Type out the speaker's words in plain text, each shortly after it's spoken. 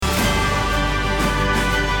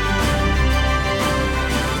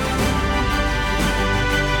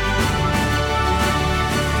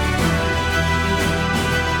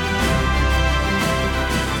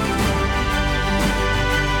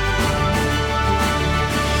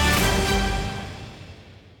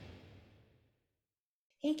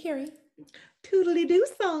Hey, Carrie. Toodly do,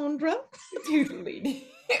 Sandra. Doodly.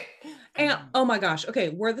 And oh my gosh. Okay,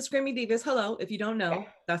 we're the Screaming Divas. Hello. If you don't Yeah. know,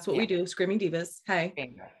 that's what we Yeah. do. Screaming Divas. Hey.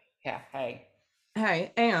 Bingo. Yeah. Hey,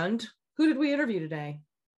 Hey. And who did we interview today?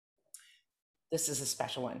 this is a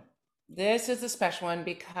special one. This is a special one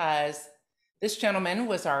because this gentleman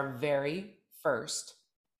was our very first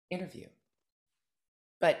interview,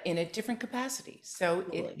 but in a different capacity. So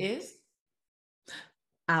it Totally. is.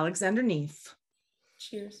 Alexander Neef.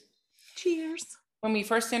 Cheers. Cheers. When we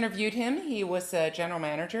first interviewed him, he was the general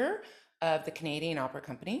manager of the Canadian Opera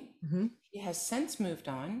Company. Mm-hmm. He has since moved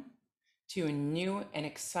on to a new and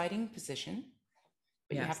exciting position.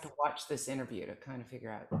 But you have to watch this interview to kind of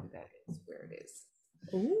figure out who that is, where it is.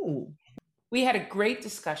 Ooh. We had a great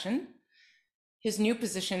discussion. His new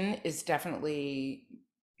position is definitely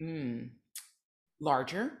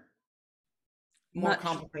larger, more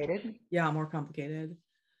complicated. Yeah, more complicated.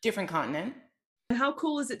 Different continent. And how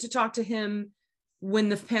cool is it to talk to him when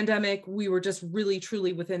the pandemic, we were just really,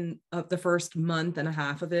 truly within the first month and a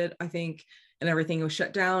half of it, I think, and everything was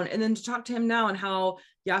shut down. And then to talk to him now and how,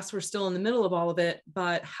 yes, we're still in the middle of all of it,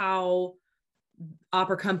 but how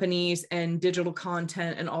opera companies and digital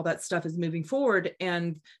content and all that stuff is moving forward.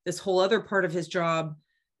 And this whole other part of his job,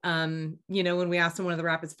 when we asked him, one of the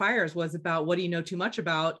rapid fires was about, what do you know too much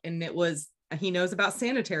about? And it was, he knows about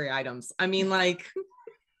sanitary items. I mean, like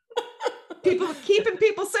people keeping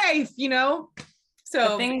people safe, So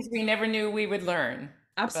the things we never knew we would learn.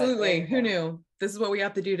 Absolutely. Who knew? This is what we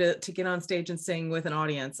have to do to get on stage and sing with an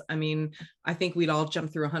audience. I mean, I think we'd all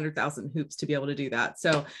jump through 100,000 hoops to be able to do that.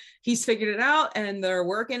 So he's figured it out and they're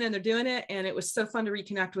working and they're doing it. And it was so fun to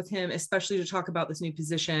reconnect with him, especially to talk about this new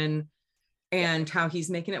position and how he's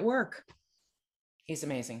making it work. He's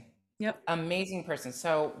amazing. Yep. Amazing person.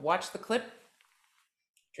 So watch the clip.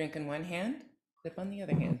 Drink in one hand, clip on the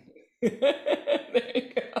other hand. There you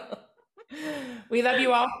go. We love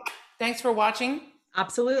you all. Thanks for watching.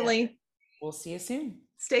 Absolutely. We'll see you soon.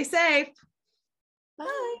 Stay safe.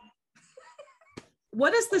 Bye.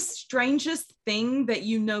 What is the strangest thing that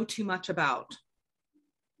you know too much about?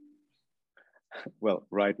 Well,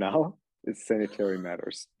 right now, it's sanitary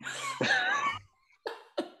matters.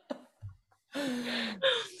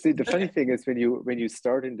 See, the funny thing is when you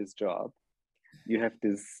start in this job, you have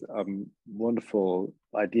this wonderful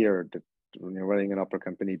idea that when you're running an opera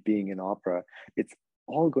company, being in opera, it's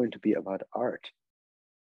all going to be about art.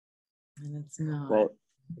 And it's not. Well,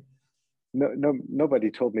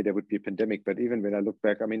 nobody told me there would be a pandemic, but even when I look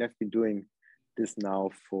back, I mean, I've been doing this now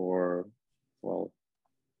for,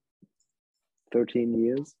 13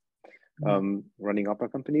 years, running opera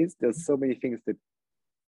companies. There's so many things that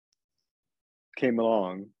came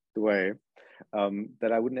along the way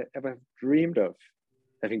that I wouldn't ever have dreamed of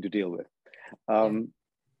having to deal with.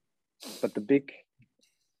 But the big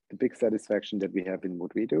satisfaction that we have in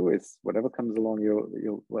what we do is whatever comes along your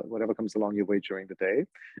way during the day,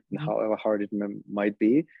 and however hard it might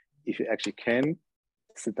be, if you actually can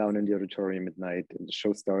sit down in the auditorium at night and the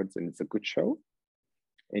show starts and it's a good show,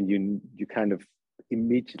 and you kind of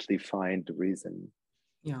immediately find the reason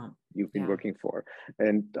you've been working for.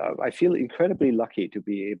 And I feel incredibly lucky to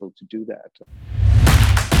be able to do that.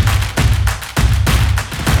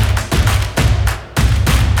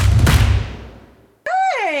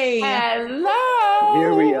 Hey! Hello!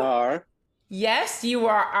 Here we are. Yes, you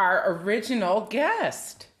are our original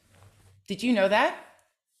guest. Did you know that?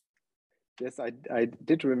 Yes, I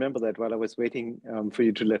did remember that while I was waiting for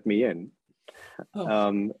you to let me in.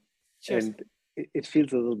 And it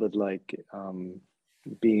feels a little bit like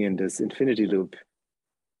being in this infinity loop,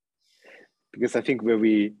 because I think where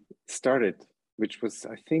we started, which was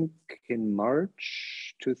I think in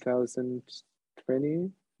March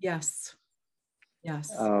 2020. Yes.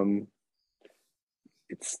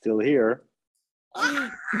 It's still here.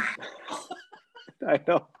 I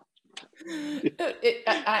know.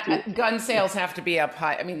 Gun sales have to be up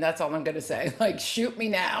high. I mean, that's all I'm going to say. Like, shoot me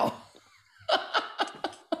now.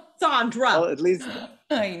 Sandra. Well, at least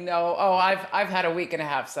I know. Oh, I've had a week and a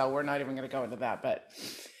half, so we're not even going to go into that. But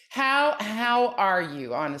how are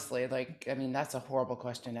you, honestly? Like, I mean, that's a horrible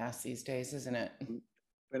question to ask these days, isn't it?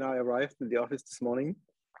 When I arrived in the office this morning,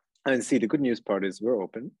 and see, the good news part is we're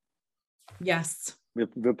open. Yes.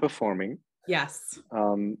 We're performing. Yes.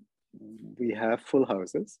 We have full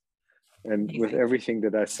houses. And amazing. With everything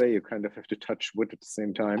that I say, you kind of have to touch wood at the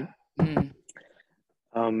same time.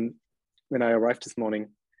 When I arrived this morning,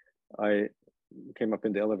 I came up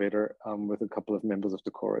in the elevator with a couple of members of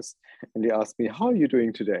the chorus, and they asked me, "How are you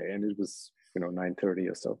doing today?" And it was, 9:30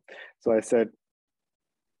 or so. So I said,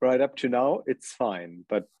 right up to now, it's fine.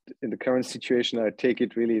 But in the current situation, I take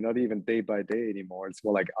it really not even day by day anymore. It's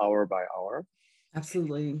more like hour by hour.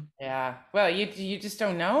 Absolutely. Yeah. Well, you just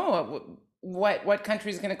don't know what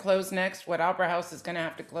country is going to close next, what opera house is going to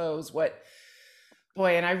have to close, what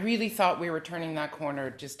boy, and I really thought we were turning that corner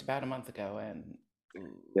just about a month ago, and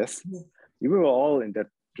Yes, we were all in that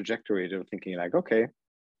trajectory of thinking like, okay,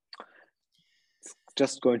 it's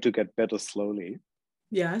just going to get better slowly.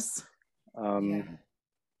 Yes. yeah.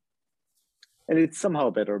 And it's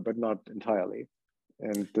somehow better, but not entirely.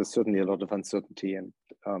 And there's certainly a lot of uncertainty. And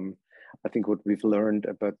I think what we've learned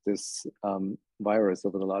about this virus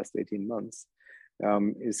over the last 18 months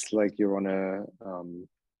is like you're on a,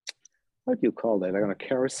 what do you call that? Like on a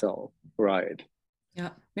carousel ride.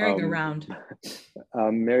 Yeah. Merry-go-round.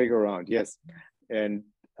 Merry-go-round, yes. And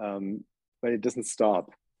but it doesn't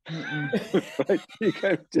stop. Right? You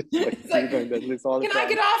can't just like, doing this all the Can time. I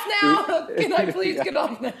get off now? Can I please get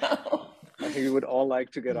off now? I think we would all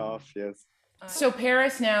like to get off, yes. So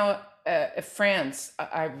Paris now, France.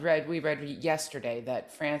 We read yesterday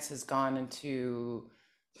that France has gone into,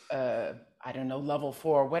 I don't know, level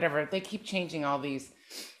 4, whatever. They keep changing all these.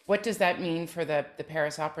 What does that mean for the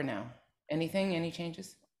Paris Opera now? Anything? Any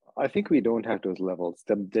changes? I think we don't have those levels.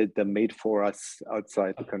 They're made for us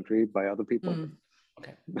outside the country by other people.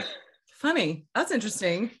 Okay. Funny. That's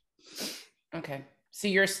interesting. Okay. So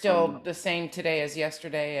you're still the same today as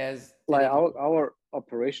yesterday as like our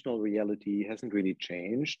operational reality hasn't really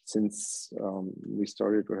changed since we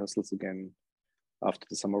started rehearsals again after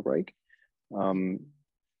the summer break.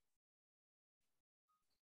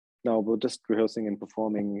 Now we're just rehearsing and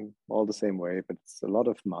performing all the same way, but it's a lot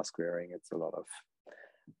of mask wearing. It's a lot of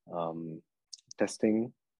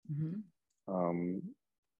testing.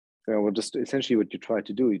 Well, just essentially what you try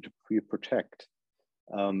to do, you protect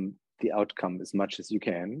the outcome as much as you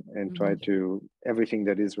can, and try to everything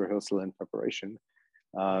that is rehearsal and preparation.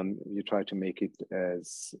 You try to make it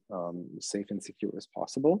as safe and secure as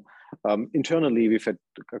possible. Internally, we've had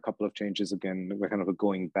a couple of changes again. We're kind of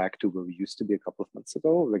going back to where we used to be a couple of months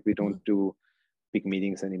ago. Like we don't do big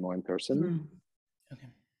meetings anymore in person.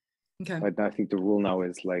 Okay. Right now, I think the rule now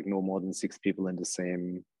is like no more than 6 people in the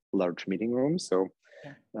same large meeting room. So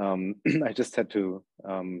I just had to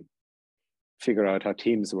figure out how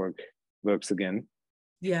Teams works again.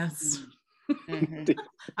 Yes.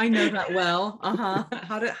 I know that well.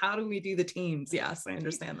 How do we do the Teams? Yes, I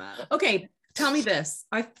understand that. Okay, tell me this.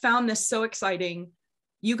 I found this so exciting.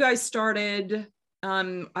 You guys started,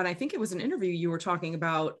 and I think it was an interview you were talking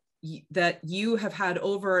about that you have had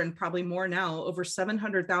over, and probably more now, over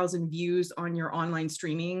 700,000 views on your online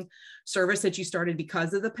streaming service that you started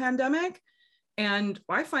because of the pandemic. And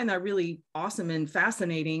I find that really awesome and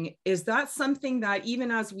fascinating. Is that something that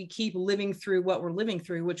even as we keep living through what we're living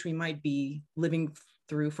through, which we might be living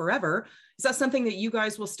through forever, is that something that you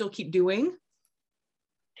guys will still keep doing?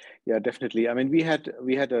 Yeah, definitely. I mean, we had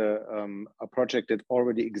a project that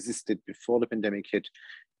already existed before the pandemic hit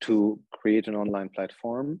to create an online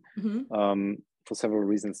platform for several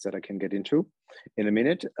reasons that I can get into in a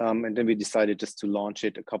minute. And then we decided just to launch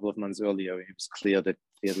it a couple of months earlier. It was clear that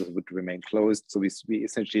theaters would remain closed. So we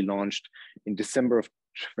essentially launched in December of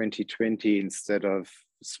 2020 instead of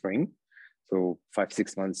spring. So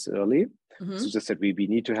 5-6 months early. So just that we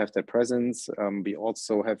need to have that presence. We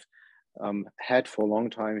also have had for a long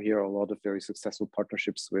time here a lot of very successful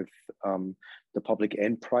partnerships with the public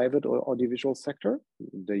and private audiovisual sector.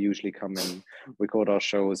 They usually come and record our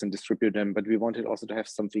shows and distribute them, but we wanted also to have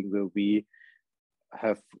something where we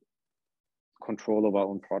have control of our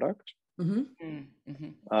own product, where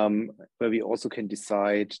we also can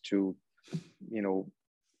decide to,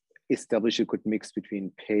 establish a good mix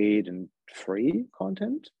between paid and free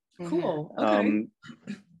content. Cool. Okay.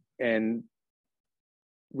 And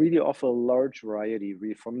really offer a large variety,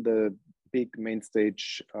 really from the big main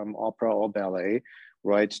stage opera or ballet,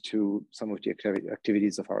 right to some of the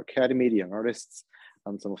activities of our academy, the young artists,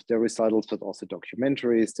 some of their recitals, but also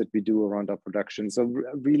documentaries that we do around our production. So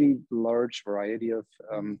a really large variety of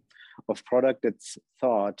product that's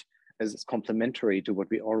thought as complementary to what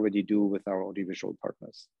we already do with our audiovisual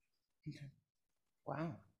partners.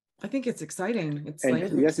 Wow. I think it's exciting.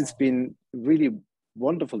 It's been really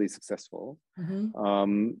wonderfully successful.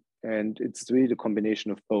 And it's really the combination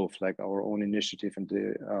of both, like our own initiative and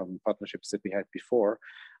the partnerships that we had before.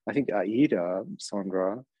 I think Aida,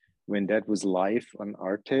 Sandra, when that was live on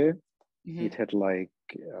Arte, it had like,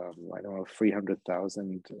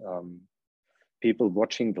 300,000 people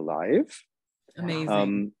watching the live.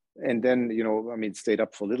 Amazing. And then, it stayed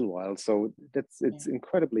up for a little while. So it's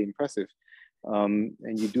incredibly impressive.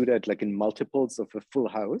 and you do that like in multiples of a full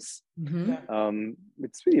house, Mhm.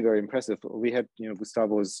 it's really very impressive. We had,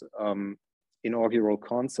 Gustavo's inaugural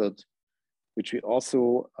concert, which we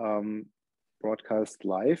also broadcast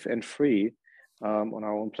live and free on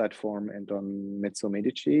our own platform and on Mezzo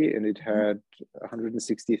Medici, and it had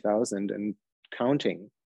 160,000 and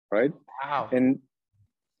counting, right? Wow. And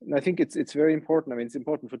I think it's very important. I mean, it's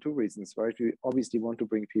important for two reasons, right? We obviously want to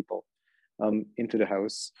bring people into the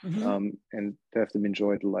house and to have them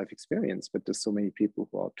enjoy the life experience. But there's so many people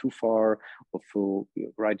who are too far or who,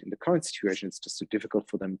 right in the current situation, it's just too difficult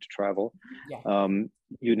for them to travel. Yeah.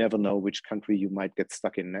 You never know which country you might get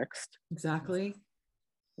stuck in next. Exactly.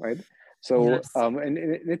 Right. So, Yes. and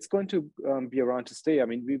it's going to be around to stay. I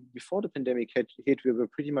mean, before the pandemic hit, we were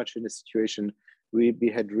pretty much in a situation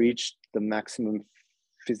we had reached the maximum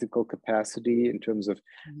physical capacity in terms of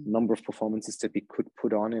number of performances that we could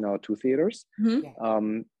put on in our two theaters,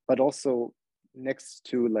 but also next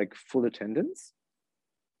to like full attendance.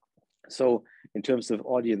 So in terms of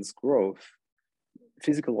audience growth,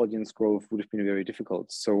 physical audience growth would have been very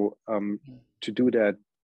difficult. So to do that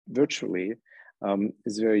virtually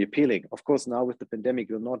is very appealing. Of course, now with the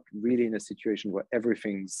pandemic, we're not really in a situation where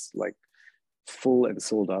everything's like full and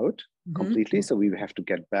sold out completely. So we have to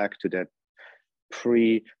get back to that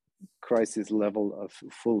pre-crisis level of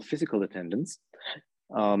full physical attendance.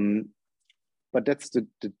 But that's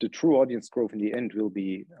the true audience growth in the end will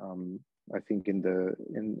be, I think, in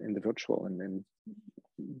the virtual and in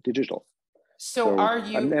digital. So are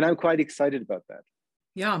you? And I'm quite excited about that.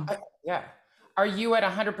 Yeah. Yeah. Are you at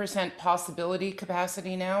 100% possibility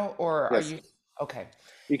capacity now, or Yes. are you? Okay.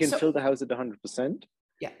 We can fill the house at 100%.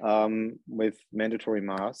 Yeah. With mandatory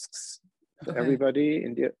masks for everybody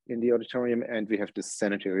in the auditorium, and we have this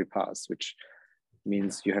sanitary pass, which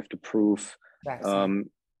means you have to prove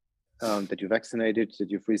that you're vaccinated, that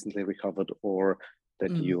you've recently recovered, or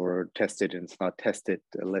that you're tested and it's not tested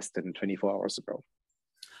less than 24 hours ago.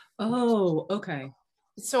 Oh, okay.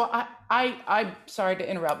 So I'm sorry to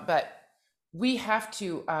interrupt, but we have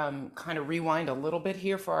to kind of rewind a little bit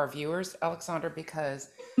here for our viewers, Alexander, because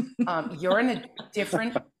you're in a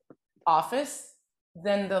different office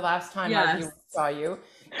than the last time our viewers saw you.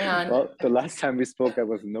 And well, the last time we spoke, I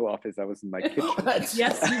was in no office. I was in my kitchen.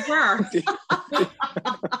 Yes, you were.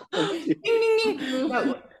 Ding, ding, ding.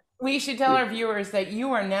 No, we should tell our viewers that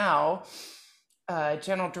you are now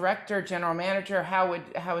general director, general manager. How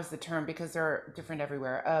is the term? Because they're different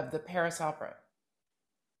everywhere. Of the Paris Opera.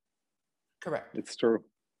 Correct. It's true.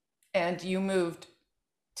 And you moved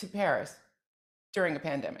to Paris during a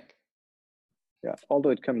pandemic. Yeah, although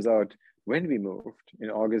it comes out when we moved in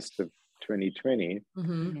August of 2020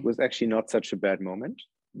 was actually not such a bad moment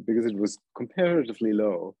because it was comparatively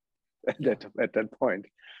low at that point.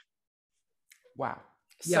 Wow.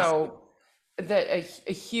 So a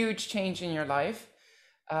huge change in your life.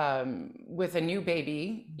 With a new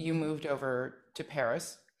baby, you moved over to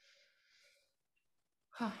Paris.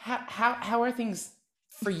 How are things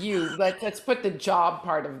for you? Let's put the job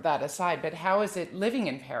part of that aside, but how is it living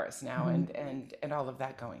in Paris now and all of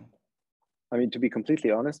that going? I mean, to be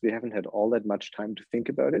completely honest, we haven't had all that much time to think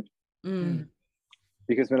about it.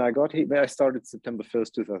 Because when I got here, I started September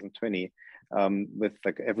 1st, 2020, with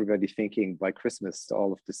like everybody thinking by Christmas,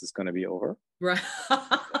 all of this is going to be over. Right.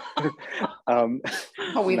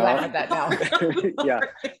 We laugh at that now. Yeah.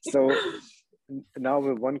 So now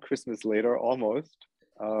we're one Christmas later, almost.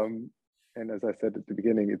 And as I said at the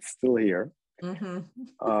beginning, it's still here.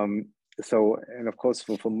 So, and of course,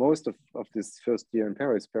 for most of this first year in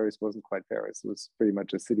Paris, Paris wasn't quite Paris. It was pretty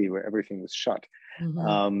much a city where everything was shut.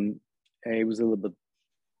 And it was a little bit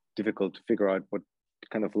difficult to figure out what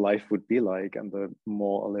kind of life would be like under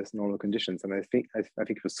more or less normal conditions. And I think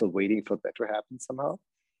we're still waiting for that to happen somehow.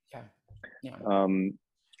 Yeah.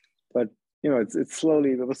 But it's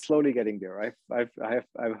slowly. We're slowly getting there. I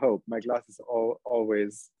have hope. My glass is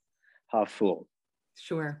always half full.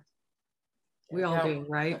 Sure. We all do,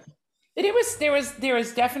 right? But there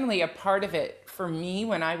was definitely a part of it for me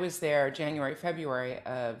when I was there January, February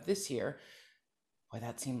of this year. Boy,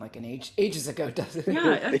 that seemed like an ages ago, doesn't it?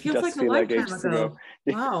 Yeah, it feels like a lifetime ago.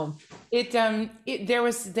 Wow. There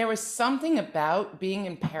was something about being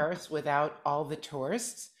in Paris without all the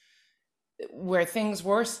tourists, where things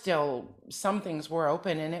were still, some things were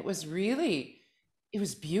open, and it was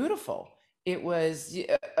beautiful. It was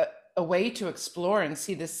a way to explore and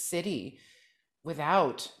see the city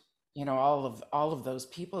without all of those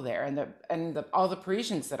people there, and all the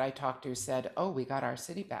Parisians that I talked to said, "Oh, we got our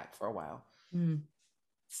city back for a while."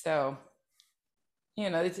 So,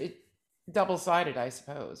 it's double-sided, I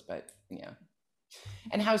suppose, but yeah.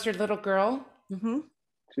 And how's your little girl?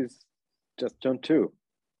 She's just turned 2.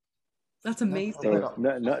 That's amazing. So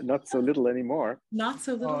not so little anymore. Not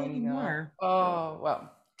so little anymore. No. Oh,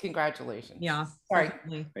 well, congratulations. Yeah. Sorry.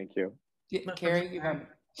 Definitely. Thank you. Carrie,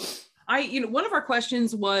 one of our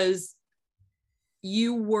questions was,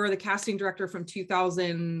 you were the casting director from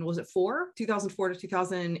 2004 to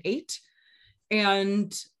 2008.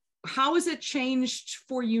 And how has it changed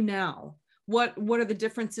for you now? What are the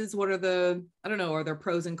differences? What are the, I don't know, are there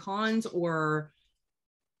pros and cons? Or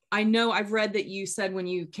I know I've read that you said when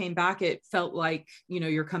you came back, it felt like,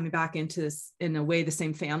 you're coming back into this, in a way, the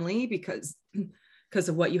same family because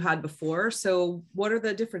of what you had before. So what are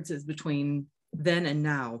the differences between then and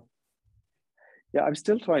now? Yeah, I'm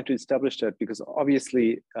still trying to establish that because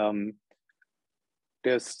obviously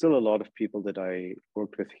there's still a lot of people that I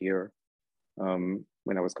worked with here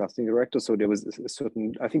when I was casting director. So there was a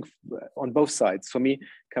certain, I think on both sides, for me,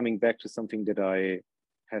 coming back to something that I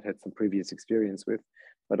had some previous experience with,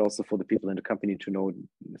 but also for the people in the company to know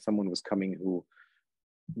someone was coming who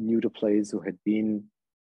knew the place, who had been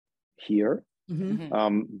here.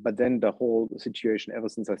 Mm-hmm. But then the whole situation ever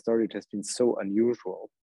since I started has been so unusual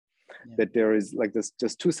that there is like there's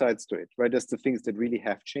just two sides to it, right? There's the things that really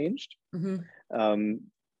have changed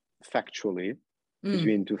factually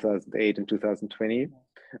between 2008 and 2020.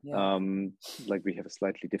 Like we have a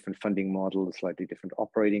slightly different funding model, a slightly different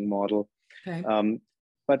operating model. Okay.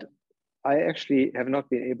 But I actually have not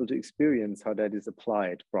been able to experience how that is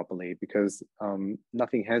applied properly because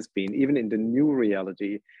nothing has been, even in the new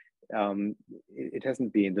reality, it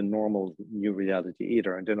hasn't been the normal new reality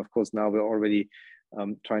either. And then of course now we're already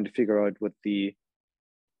trying to figure out what the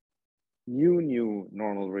new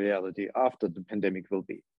normal reality after the pandemic will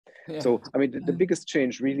be. So I mean the biggest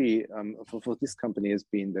change really for this company has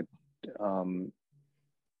been that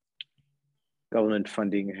government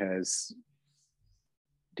funding has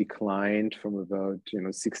declined from about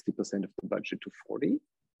 60% of the budget to 40.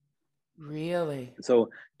 Really? So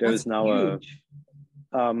there's now huge.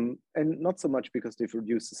 and not so much because they've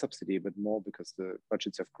reduced the subsidy, but more because the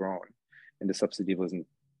budgets have grown and the subsidy wasn't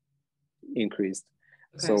increased.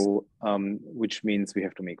 Okay. So which means we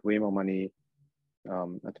have to make way more money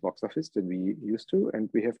at the box office than we used to, and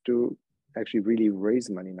we have to actually really raise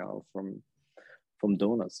money now from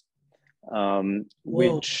donors,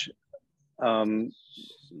 which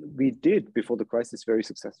we did before the crisis very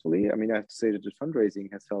successfully. I mean, I have to say that the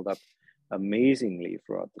fundraising has held up amazingly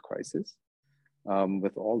throughout the crisis,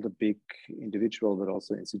 with all the big individual but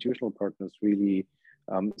also institutional partners really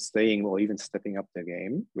staying or even stepping up their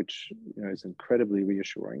game, which is incredibly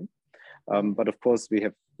reassuring. But of course, we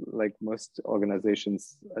have, like most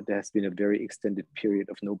organizations, there has been a very extended period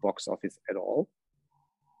of no box office at all.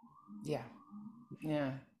 Yeah.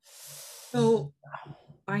 So,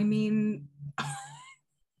 I mean,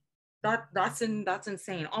 that's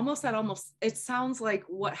insane. It sounds like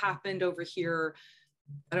what happened over here.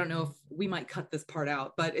 I don't know if we might cut this part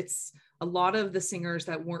out, but it's a lot of the singers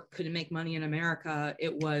that couldn't make money in America.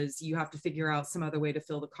 It was, you have to figure out some other way to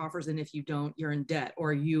fill the coffers. And if you don't, you're in debt,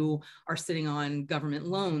 or you are sitting on government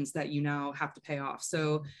loans that you now have to pay off.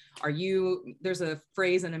 So there's a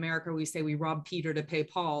phrase in America, we say we rob Peter to pay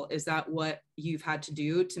Paul. Is that what you've had to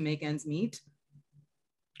do to make ends meet?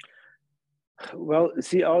 Well,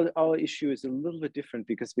 see, our issue is a little bit different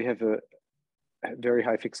because we have a very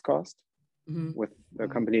high fixed cost. With a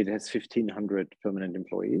company that has 1,500 permanent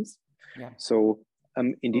employees. Yeah. So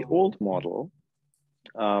in the old model,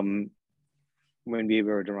 when we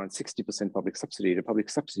were at around 60% public subsidy, the public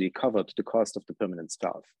subsidy covered the cost of the permanent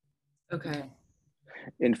staff. Okay.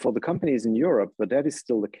 And for the companies in Europe, but that is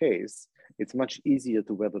still the case, it's much easier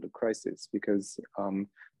to weather the crisis because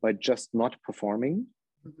by just not performing,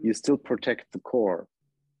 you still protect the core,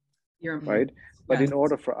 right? But in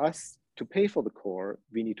order for us to pay for the core,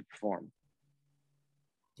 we need to perform.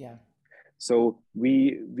 Yeah. So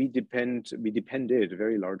we depended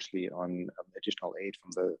very largely on additional aid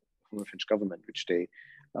from the French government, which they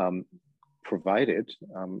provided,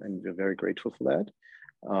 and we're very grateful for that.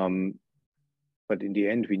 But in the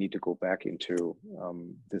end, we need to go back into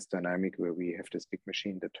this dynamic where we have this big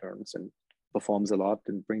machine that turns and performs a lot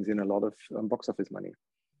and brings in a lot of box office money.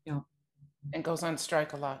 Yeah, and goes on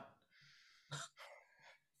strike a lot.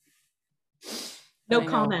 No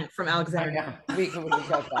comment from Alexander. We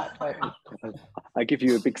cut that. But... I give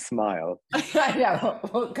you a big smile. I know.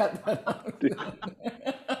 We'll cut that out.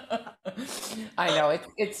 I know.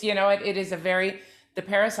 It's it is the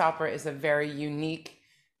Paris Opera is a very unique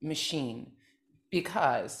machine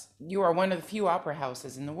because you are one of the few opera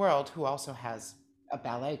houses in the world who also has a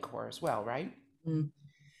ballet corps as well, right?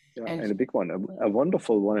 Yeah, and a big one, a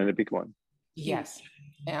wonderful one and a big one. Yes.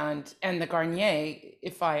 And the Garnier,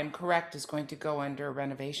 if I am correct, is going to go under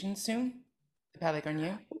renovation soon. The Palais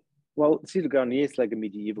Garnier. Well, see, the Garnier is like a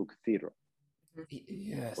medieval cathedral,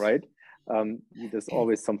 Yes. right? There's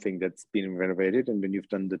always something that's been renovated, and when you've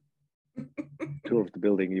done the tour of the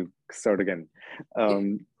building, you start again.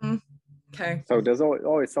 Okay. So there's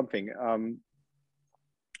always something.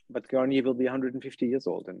 But Garnier will be 150 years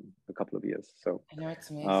old in a couple of years. So I know, it's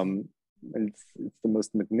amazing. And it's the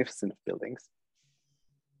most magnificent of buildings.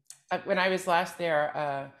 When I was last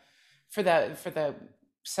there for the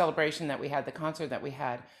celebration that we had, the concert that we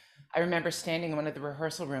had, I remember standing in one of the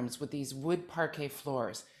rehearsal rooms with these wood parquet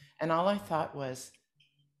floors, and all I thought was,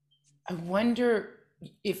 I wonder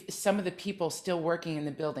if some of the people still working in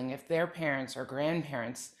the building, if their parents or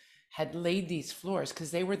grandparents had laid these floors,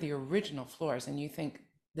 because they were the original floors. And you think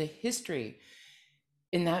the history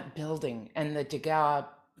in that building and the Degas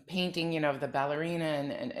painting, of the ballerina,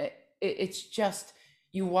 and it's just,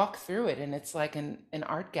 you walk through it and it's like an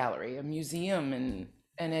art gallery, a museum,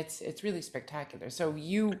 and it's really spectacular. So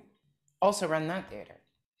you also run that theater.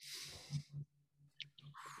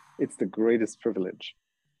 It's the greatest privilege.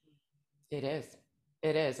 It is,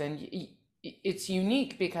 and it's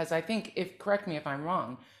unique because I think, correct me if I'm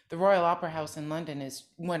wrong, the Royal Opera House in London is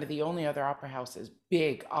one of the only other opera houses,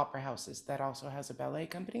 big opera houses, that also has a ballet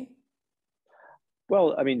company.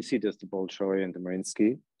 Well, I mean, see, there's the Bolshoi and the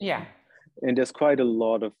Mariinsky. Yeah. And there's quite a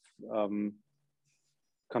lot of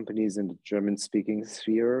companies in the German-speaking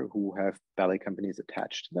sphere who have ballet companies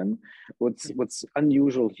attached to them. What's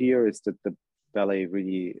unusual here is that the ballet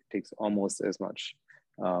really takes almost as much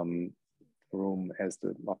room as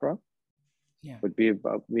the opera. Yeah. But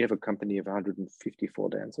we have a company of 154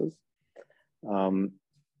 dancers.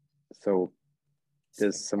 So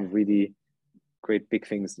there's some really great big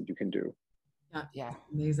things that you can do. Yeah.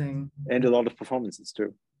 Amazing. And a lot of performances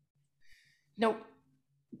too. No,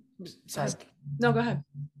 sorry. No, go ahead.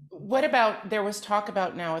 What about, there was talk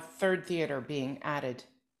about now a third theater being added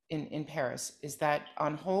in Paris. Is that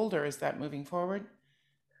on hold or is that moving forward?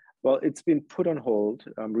 Well, it's been put on hold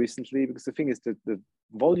recently, because the thing is that the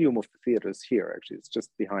volume of the theaters here, actually, it's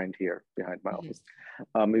just behind my office.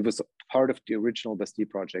 It was part of the original Bastille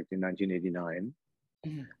project in 1989,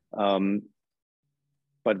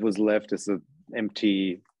 but was left as an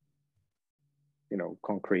empty,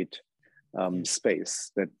 concrete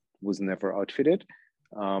space that was never outfitted.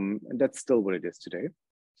 And that's still what it is today.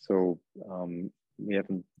 So we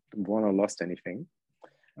haven't won or lost anything.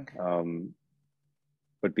 Okay.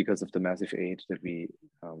 But because of the massive aid that we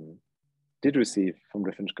did receive from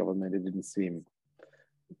the French government, it didn't seem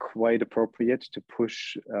quite appropriate to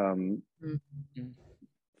push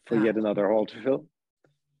for yet another hall to fill.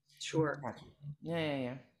 Sure.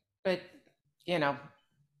 Yeah. But,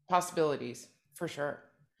 possibilities for sure.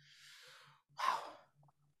 Wow.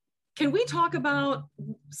 Can we talk about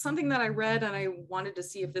something that I read and I wanted to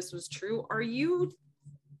see if this was true? Are you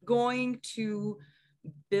going to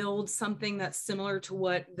build something that's similar to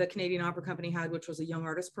what the Canadian Opera Company had, which was a young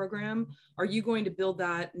artist program? Are you going to build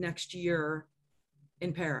that next year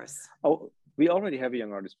in Paris? Oh, we already have a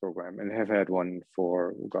young artist program and have had one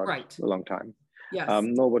for a long time. Yes.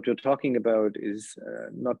 No, what you're talking about is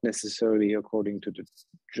not necessarily according to the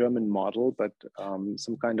German model, but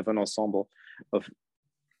some kind of an ensemble of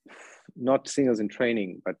not singers in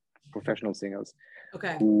training, but professional singers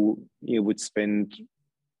who would spend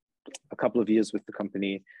a couple of years with the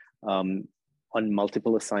company on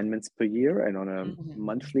multiple assignments per year and on a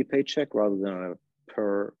monthly paycheck rather than on a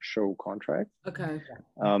per show contract. Okay.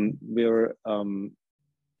 We're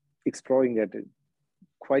exploring that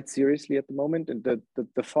quite seriously at the moment. And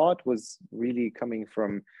the thought was really coming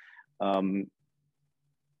from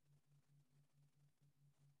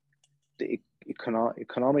the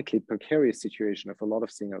economically precarious situation of a lot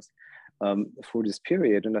of singers for this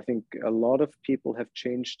period. And I think a lot of people have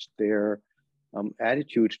changed their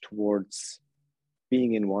attitude towards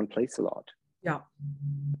being in one place a lot. Yeah.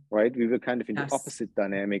 Right? We were kind of in the opposite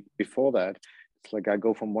dynamic before that. It's like I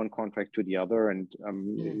go from one contract to the other. And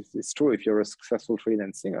it's true, if you're a successful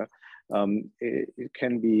freelance singer, it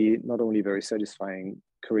can be not only very satisfying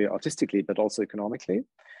career artistically, but also economically.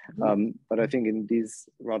 But I think in these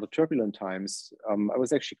rather turbulent times, I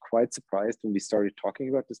was actually quite surprised when we started talking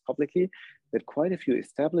about this publicly, that quite a few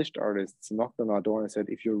established artists knocked on our door and said,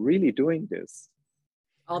 if you're really doing this,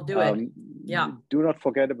 I'll do it. Yeah. Do not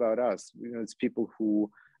forget about us. It's people who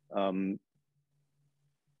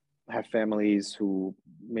have families, who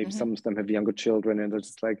maybe some of them have younger children, and it's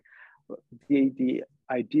just like the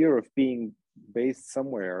idea of being based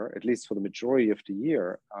somewhere, at least for the majority of the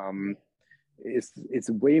year, it's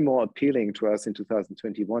way more appealing to us in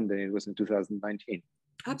 2021 than it was in 2019.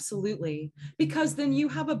 Absolutely. Because then you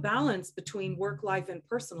have a balance between work life and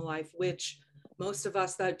personal life, which most of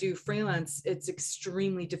us that do freelance, it's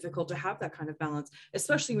extremely difficult to have that kind of balance,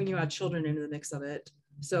 especially when you add children into the mix of it.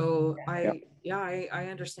 So I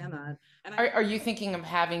understand that. And are you thinking of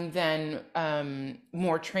having then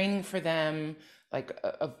more training for them, like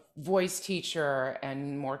a voice teacher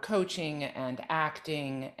and more coaching and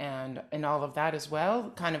acting and all of that as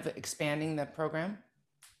well, kind of expanding the program?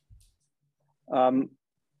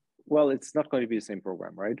 Well, it's not going to be the same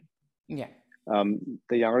program, right? Yeah.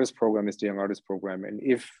 The Young Artist program is the Young Artist program, and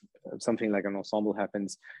if something like an ensemble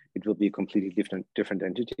happens, it will be a completely different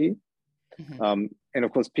entity. Mm-hmm. And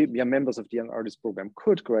of course, members of the Young Artist program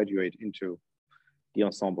could graduate into the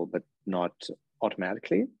ensemble, but not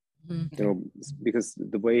automatically. Mm-hmm. You know, because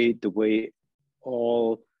the way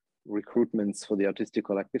all recruitments for the artistic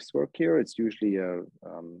collectives work here, it's usually a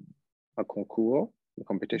concours, a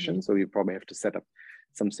competition. Mm-hmm. So you probably have to set up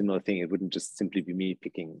some similar thing. It wouldn't just simply be me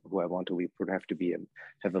picking who I want to. We would have to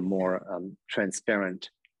have a more transparent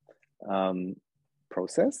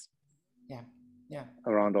process. Yeah.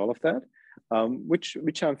 Around all of that,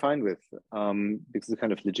 which I'm fine with, because it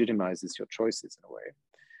kind of legitimizes your choices in a way.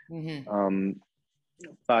 Mm-hmm.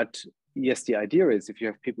 But yes, the idea is if you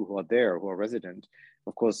have people who are there, who are resident,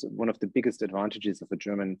 of course, one of the biggest advantages of a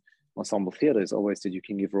German ensemble theater is always that you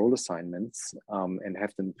can give role assignments and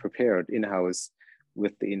have them prepared in-house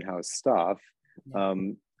with the in-house staff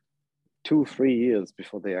 2-3 years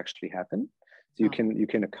before they actually happen. So you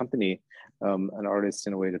can accompany an artist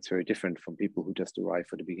in a way that's very different from people who just arrive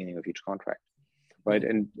at the beginning of each contract, right?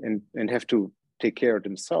 And have to take care of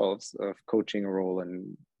themselves of coaching a role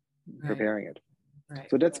and preparing it. Right.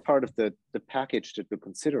 So that's part of the package that we're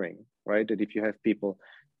considering, right? That if you have people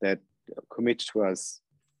that commit to us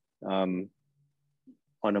on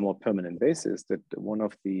a more permanent basis, that one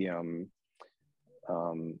of the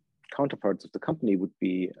counterparts of the company would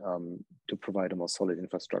be to provide a more solid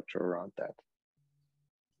infrastructure around that.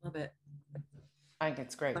 Love it. I think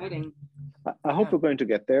it's great. Exciting. I hope we're going to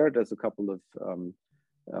get there. There's a couple of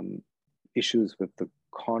issues with the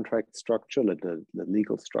contract structure, like the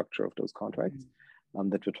legal structure of those contracts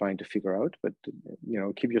that we're trying to figure out. But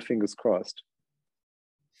keep your fingers crossed.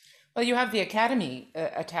 Well, you have the academy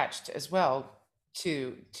attached as well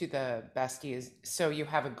to the Bastilles, so you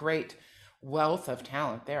have a great wealth of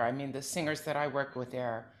talent there. I mean, the singers that I work with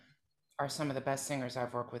there are some of the best singers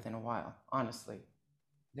I've worked with in a while. Honestly,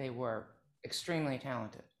 they were extremely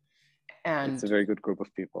talented, and it's a very good group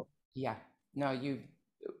of people. Yeah, no,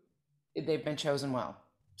 they've been chosen well.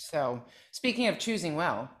 So, speaking of choosing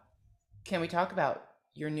well, can we talk about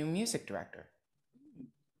your new music director?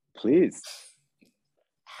 Please.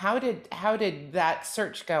 How did that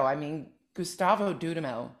search go? I mean, Gustavo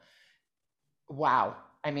Dudamel. Wow.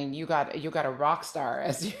 I mean, you got a rock star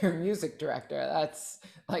as your music director. That's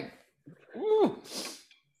like, woo.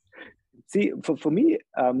 See, for me,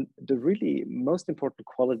 the really most important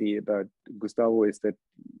quality about Gustavo is that,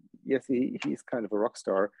 yes, he's kind of a rock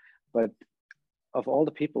star, but of all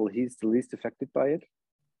the people, he's the least affected by it.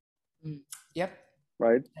 Yep.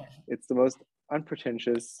 Right? It's the most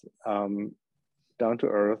unpretentious, down to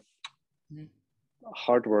earth,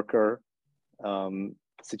 hard worker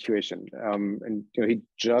situation. And he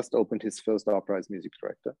just opened his first opera as music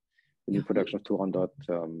director, the new production of Turandot,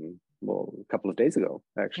 a couple of days ago,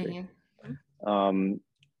 actually.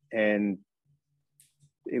 And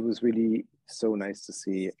it was really so nice to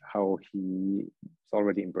see how he's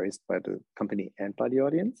already embraced by the company and by the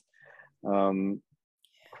audience.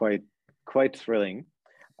 Quite thrilling.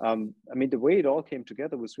 I mean, the way it all came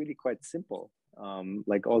together was really quite simple,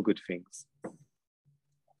 like all good things.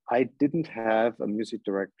 I didn't have a music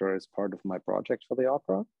director as part of my project for the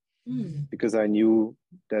opera because I knew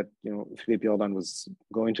that Philippe Jordan was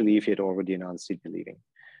going to leave. He had already announced he'd be leaving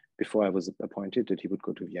before I was appointed, that he would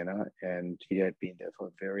go to Vienna, and he had been there for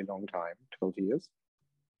a very long time, 12 years.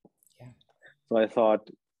 Yeah. So I thought,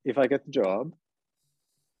 if I get the job,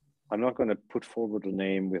 I'm not going to put forward a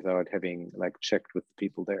name without having checked with the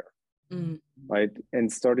people there, right?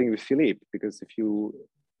 And starting with Philippe, because if you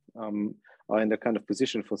are in that kind of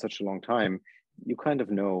position for such a long time, you kind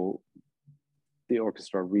of know the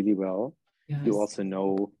orchestra really well. Yes. You also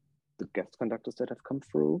know the guest conductors that have come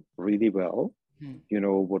through really well. You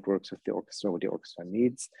know what works with the orchestra, what the orchestra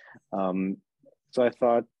needs. So I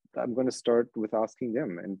thought, I'm going to start with asking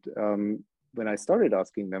them. And when I started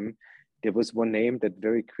asking them, there was one name that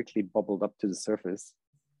very quickly bubbled up to the surface.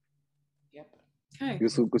 Yep. Okay.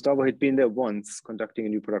 Because Gustavo had been there once conducting a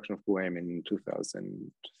new production of Bohème in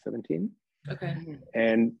 2017. Okay.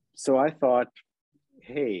 And so I thought,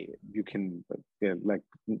 hey, you can, like,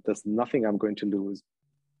 there's nothing I'm going to lose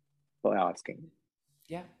by asking.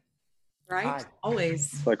 Yeah. Right.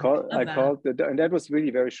 Always. So I called, and that was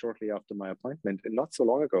really very shortly after my appointment, and not so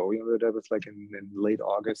long ago. That was like in late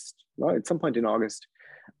August, well, at some point in August,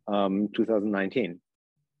 2019.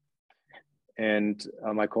 And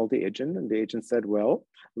I called the agent, and the agent said, "Well,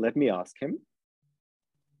 let me ask him."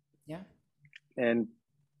 Yeah. And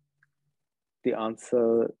the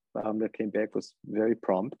answer that came back was very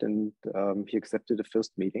prompt, and he accepted the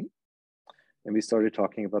first meeting, and we started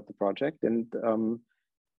talking about the project, and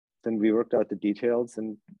then we worked out the details,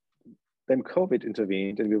 and then COVID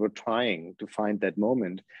intervened, and we were trying to find that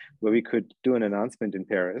moment where we could do an announcement in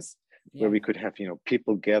Paris, where we could have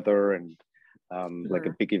people gather and like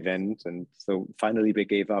a big event. And so finally we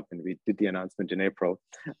gave up, and we did the announcement in April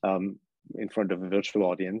in front of a virtual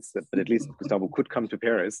audience. But at least Gustavo could come to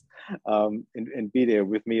Paris and be there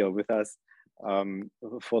with me or with us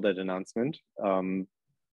for that announcement.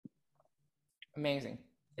 Amazing.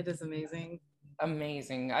 It is amazing.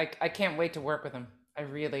 Amazing. I can't wait to work with him.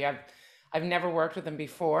 I've never worked with him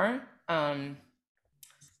before,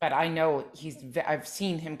 but I know I've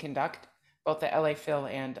seen him conduct both the LA Phil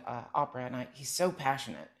and opera, and he's so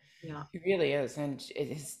passionate. Yeah, he really is, and it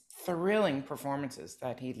is thrilling performances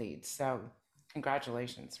that he leads. So,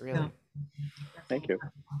 congratulations, really. Yeah. Thank you.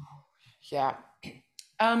 Yeah.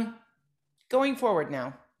 Going forward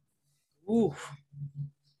now. Ooh.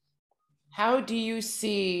 How do you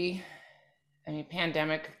see? I mean,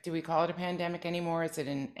 pandemic, do we call it a pandemic anymore? Is it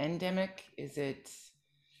an endemic? Is it?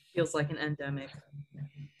 Feels like an endemic.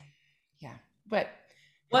 Yeah, but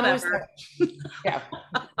whatever. Yeah,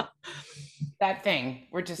 that thing.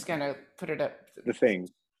 We're just gonna put it up. The thing.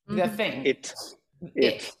 The thing. It.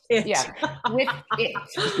 Yeah, with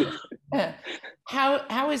it.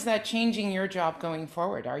 How is that changing your job going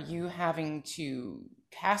forward? Are you having to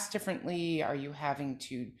cast differently? Are you having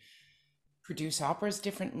to produce operas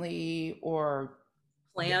differently, or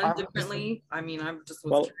plan differently? I mean, I'm just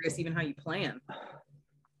curious even how you plan.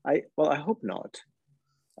 I hope not.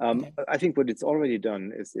 Okay. I think what it's already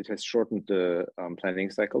done is it has shortened the planning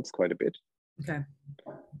cycles quite a bit. Okay.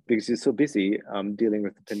 Because you're so busy dealing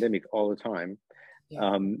with the pandemic all the time,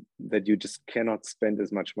 that you just cannot spend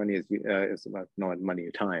as much money as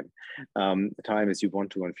time as you want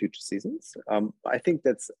to on future seasons. I think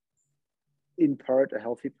that's in part a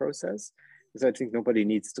healthy process, because I think nobody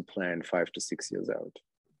needs to plan 5 to 6 years out.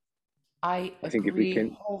 I think if we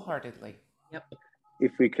can wholeheartedly. Yep.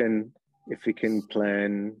 If we can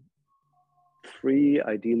plan 3,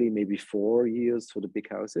 ideally maybe 4 years for the big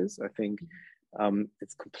houses, I think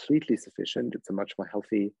it's completely sufficient. It's a much more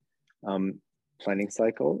healthy planning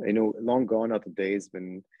cycle. Long gone are the days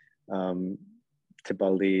when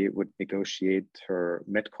Tebaldi would negotiate her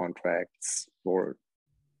Met contracts for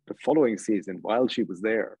the following season while she was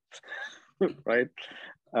there, right?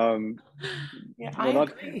 We're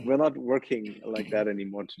not working like that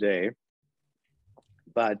anymore today.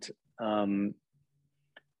 But I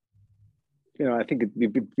think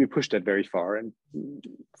we pushed that very far, and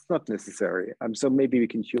it's not necessary. So maybe we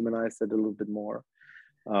can humanize that a little bit more.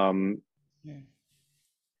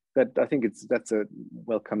 But I think that's a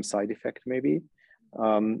welcome side effect, maybe.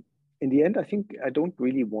 In the end, I think I don't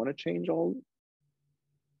really want to change all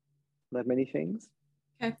that many things.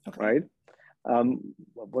 Okay. Right.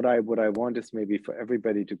 What I want is maybe for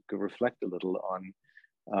everybody to reflect a little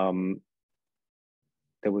on.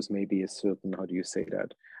 There was maybe a certain, how do you say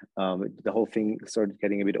that? The whole thing started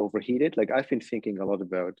getting a bit overheated. Like, I've been thinking a lot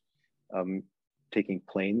about taking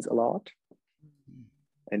planes a lot.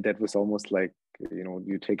 And that was almost like,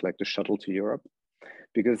 you take like the shuttle to Europe,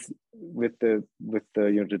 because with the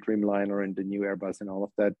the Dreamliner and the new Airbus and all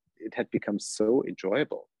of that, it had become so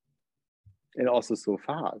enjoyable and also so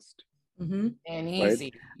fast. Mm-hmm. And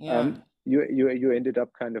easy. Right? Yeah. You ended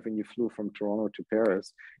up kind of, when you flew from Toronto to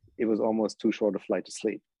Paris, it was almost too short a flight to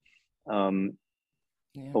sleep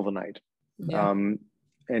overnight. Yeah.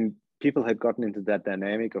 And people had gotten into that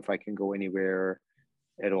dynamic of, I can go anywhere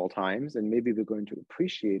at all times, and maybe we're going to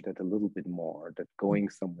appreciate that a little bit more, that going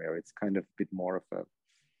somewhere, it's kind of a bit more of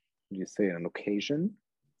an occasion.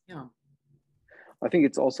 Yeah. I think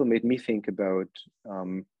it's also made me think about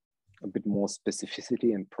a bit more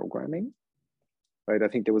specificity in programming, right? I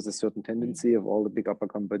think there was a certain tendency of all the big opera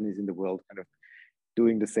companies in the world kind of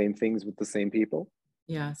doing the same things with the same people.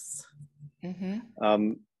 Yes.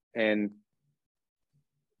 Mm-hmm. And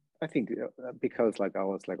I think because like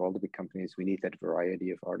ours, like all the big companies, we need that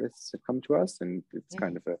variety of artists that come to us, and it's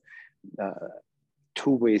kind of a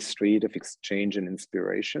two-way street of exchange and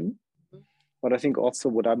inspiration. But I think also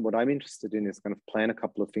what I'm interested in is kind of plan a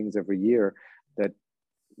couple of things every year that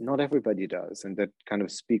not everybody does, and that kind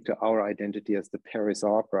of speak to our identity as the Paris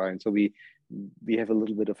Opera. And so we have a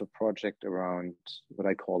little bit of a project around what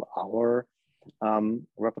I call our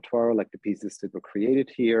repertoire, like the pieces that were created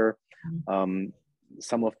here.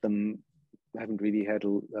 Some of them haven't really had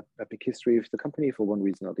a big history with the company for one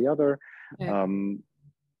reason or the other. Okay.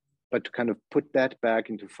 But to kind of put that back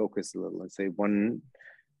into focus a little and say one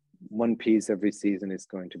piece every season is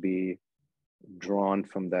going to be drawn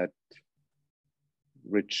from that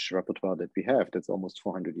rich repertoire that we have. That's almost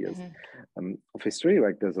 400 years of history.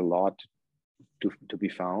 Like there's a lot to be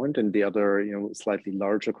found. And the other, slightly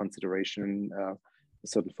larger consideration, a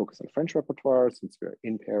certain focus on French repertoire, since we're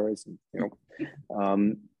in Paris, and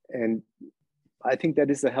and I think that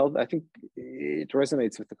is I think it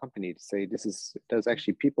resonates with the company to say there's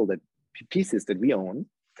actually pieces that we own,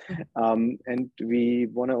 and we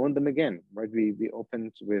want to own them again, right? We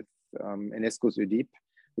opened with Enesco's Oedipe,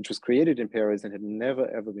 which was created in Paris and had never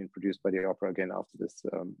ever been produced by the opera again after this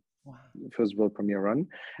first world premiere run.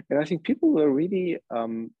 And I think people were really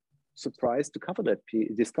surprised to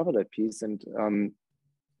discover that piece, and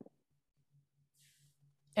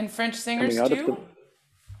French singers too.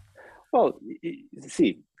 Well,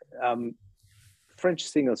 see, French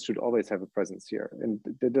singers should always have a presence here, and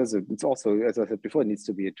it's also, as I said before, it needs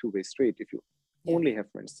to be a two-way street. If you only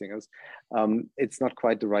have French singers, it's not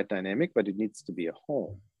quite the right dynamic, but it needs to be a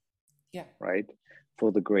home, right,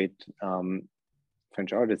 for the great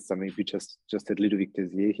French artists. I mean, we just had Ludovic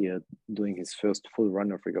Tézier here doing his first full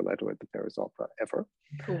run of Rigoletto at the Paris Opera ever.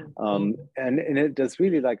 Cool. And it does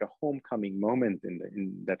really like a homecoming moment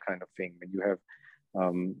in that kind of thing when you have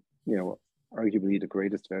arguably the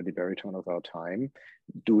greatest Verdi baritone of our time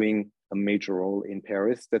doing a major role in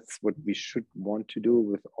Paris. That's what we should want to do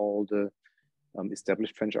with all the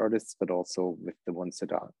established French artists, but also with the ones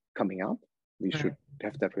that are coming up. We should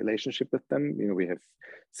have that relationship with them. We have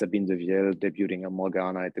Sabine de Viel debuting a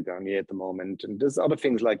Morgana at the Garnier at the moment, and there's other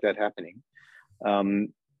things like that happening,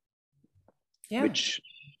 which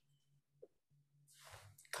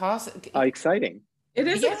are exciting. It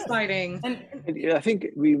is exciting. And I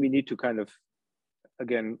think we need to kind of,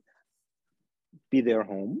 again, be their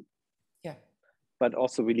home, but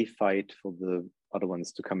also really fight for the other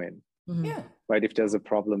ones to come in. Yeah. Right. If there's a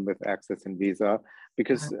problem with access and visa,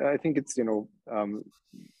 because I think it's, in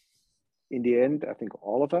the end, I think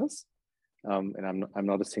all of us, and I'm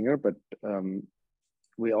not a singer, but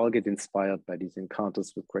we all get inspired by these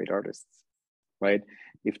encounters with great artists, right?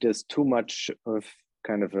 If there's too much of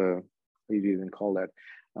kind of what do you even call that?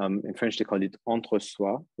 In French, they call it entre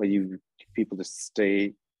soi, where people just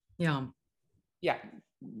stay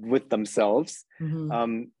with themselves.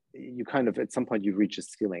 You kind of, at some point you reach a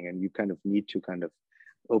ceiling, and you kind of need to kind of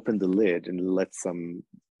open the lid and let some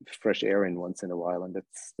fresh air in once in a while, and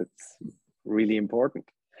that's really important.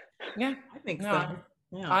 I think so.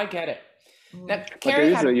 I get it. Now, but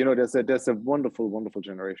there's a wonderful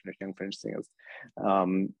generation of young French singers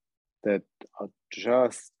that are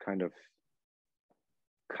just kind of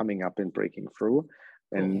coming up and breaking through,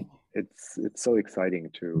 and it's so exciting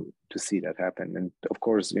to see that happen. And of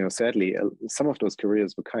course, sadly, some of those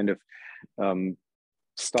careers were kind of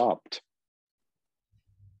stopped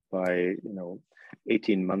by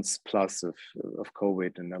 18 months plus of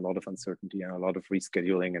COVID and a lot of uncertainty and a lot of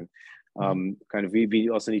rescheduling, and kind of we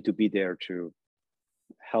also need to be there to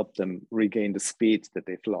help them regain the speed that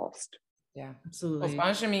they've lost. Yeah, absolutely. Well,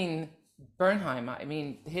 Benjamin Bernheim,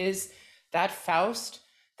 that Faust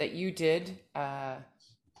that you did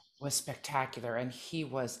was spectacular, and he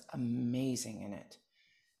was amazing in it.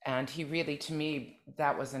 And he really, to me,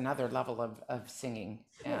 that was another level of singing.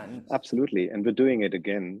 And absolutely. And we're doing it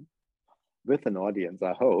again with an audience,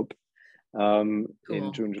 I hope, in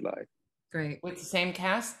June, July. Great. With the same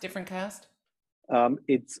cast, different cast?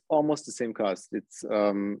 It's almost the same cast. It's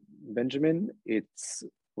Benjamin, it's,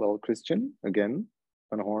 Christian, again,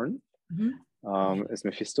 on horn, as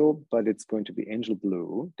Mephisto, but it's going to be Angel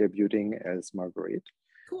Blue debuting as Marguerite.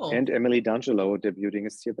 Cool. And Emily D'Angelo debuting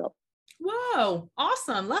as Cybele. Whoa,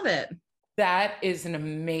 awesome. Love it. That is an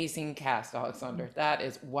amazing cast, Alexander. That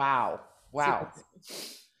is, wow.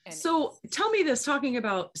 So tell me this, talking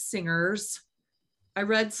about singers, I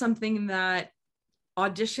read something that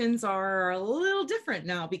auditions are a little different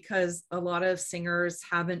now because a lot of singers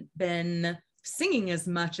haven't been singing as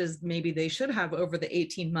much as maybe they should have over the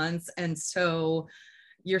 18 months. And so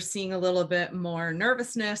you're seeing a little bit more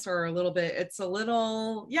nervousness or what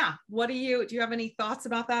do you have any thoughts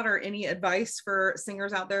about that, or any advice for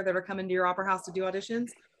singers out there that are coming to your opera house to do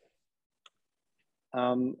auditions?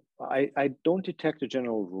 I don't detect a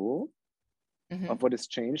general rule. Mm-hmm. of what has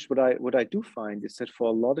changed. What I do find is that for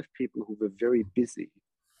a lot of people who were very busy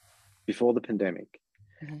before the pandemic,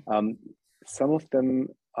 Mm-hmm. some of them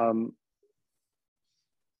are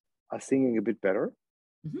singing a bit better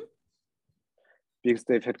Mhm. because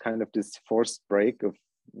they've had kind of this forced break of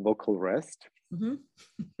vocal rest Mhm.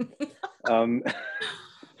 um,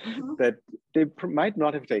 Mhm. that they might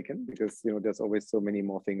not have taken, because there's always so many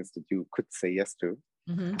more things that you could say yes to.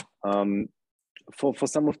 Mhm. For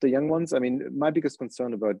some of the young ones, I mean, my biggest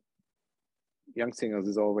concern about young singers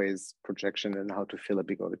is always projection and how to fill a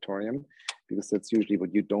big auditorium, because that's usually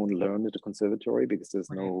what you don't learn at the conservatory, because there's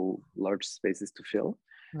Right. no large spaces to fill.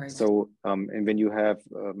 Right. So, and when you have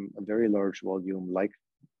a very large volume like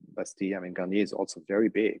Bastille, I mean, Garnier is also very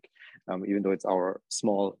big, even though it's our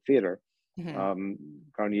small theater. Mm-hmm.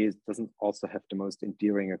 Garnier doesn't also have the most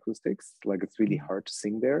endearing acoustics. Like, it's really hard to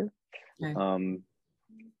sing there. Okay.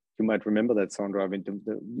 You might remember that, Sandra. I mean,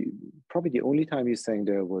 probably the only time you sang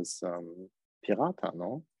there was Pirata,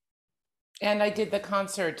 no? And I did the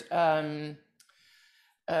concert, the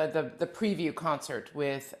preview concert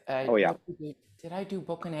with. Oh yeah. Did I do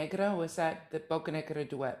Bocanegra? Was that the Bocanegra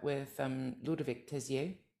duet with Ludovic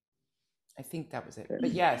Tézier? I think that was it. Okay.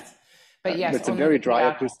 But yes, It's a only very the dry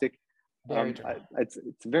Pirata. acoustic. Very dry. It's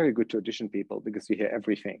very good to audition people because you hear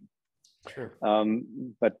everything. True.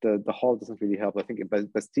 But the hall doesn't really help. I think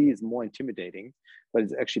Bastille is more intimidating, but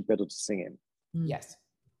it's actually better to sing in. Yes,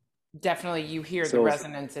 definitely. You hear the So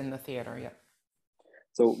resonance in the theater. Yeah.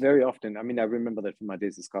 So very often, I mean, I remember that from my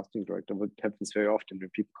days as casting director, what happens very often when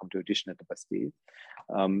people come to audition at the Bastille,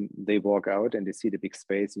 they walk out and they see the big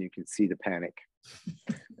space and you can see the panic.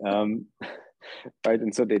 Right,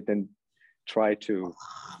 and so they then try to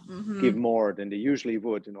give more than they usually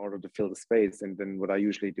would in order to fill the space. And then what I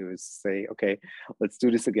usually do is say, okay, let's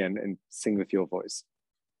do this again and sing with your voice.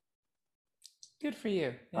 Good for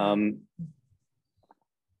you. Yeah.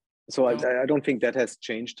 So I don't think that has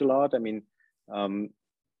changed a lot. I mean,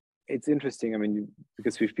 it's interesting. I mean,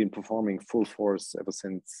 because we've been performing full force ever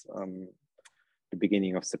since the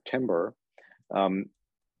beginning of September.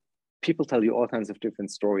 People tell you all kinds of different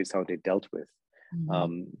stories how they dealt with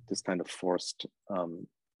this kind of forced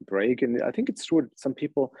break. And I think it's true that some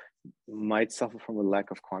people might suffer from a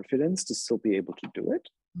lack of confidence to still be able to do it,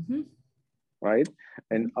 right?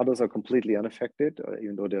 And others are completely unaffected,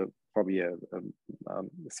 even though they're probably a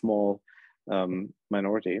small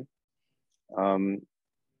minority.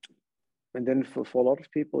 And then for a lot of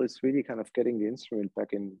people, it's really kind of getting the instrument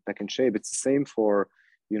back in shape. It's the same for,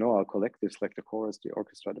 our collectives like the chorus, the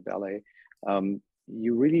orchestra, the ballet.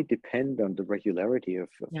 You really depend on the regularity of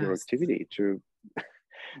your activity to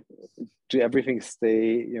everything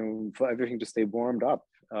stay, for everything to stay warmed up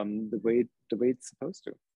the way it's supposed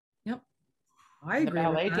to. Yep, I agree. The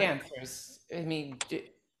ballet with that. dancers. I mean,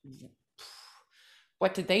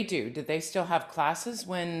 what did they do? Did they still have classes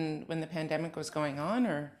when the pandemic was going on,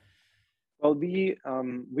 or? Well, we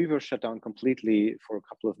were shut down completely for a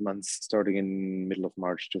couple of months, starting in middle of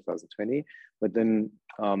March 2020. But then,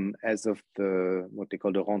 as of what they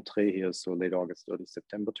call the rentrée here, so late August, early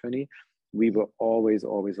September 20, we were always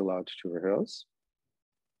allowed to rehearse.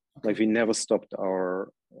 Okay. Like, we never stopped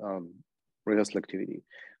our rehearsal activity.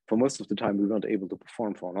 For most of the time, we weren't able to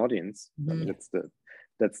perform for an audience. I mean,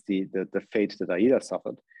 that's the fate that Aida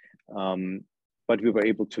suffered. But we were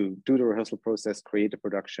able to do the rehearsal process, create the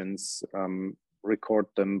productions, record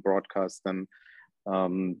them, broadcast them.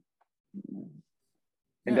 And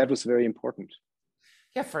that was very important.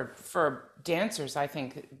 Yeah, for dancers, I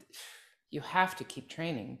think you have to keep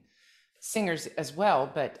training. Singers as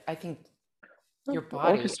well, but I think your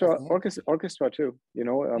body. Orchestra too,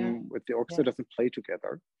 with the orchestra doesn't play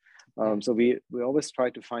together. So we always try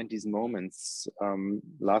to find these moments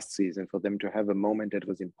last season for them to have a moment that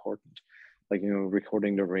was important. Like,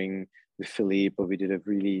 recording The Ring with Philippe, or we did a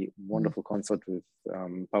really wonderful concert with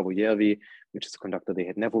Paavo Järvi, which is a conductor they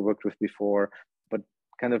had never worked with before, but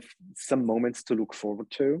kind of some moments to look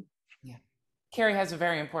forward to. Yeah. Carrie has a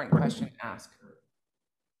very important question to ask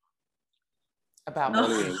about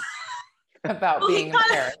being in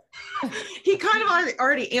Paris. He kind of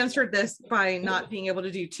already answered this by not being able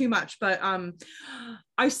to do too much, but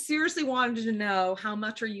I seriously wanted to know, how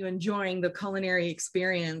much are you enjoying the culinary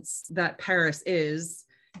experience that Paris is,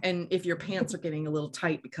 and if your pants are getting a little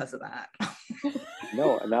tight because of that?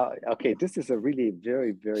 No, okay, this is a really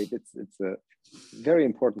very, very, it's a very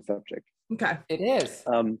important subject. Okay. It is.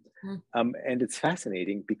 And it's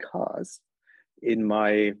fascinating because in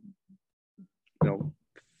my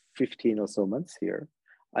 15 or so months here,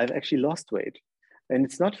 I've actually lost weight, and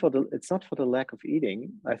it's not for the lack of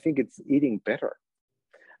eating. I think it's eating better.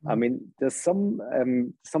 I mean, there's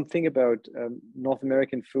something about North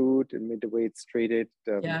American food and the way it's treated.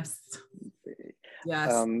 Yes.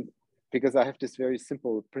 Yes. Because I have this very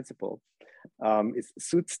simple principle: is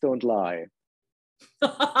suits don't lie,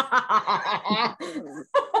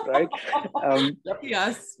 right?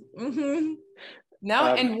 Yes. Mm-hmm.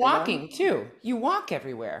 No, and walking and too. You walk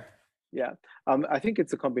everywhere. yeah, I think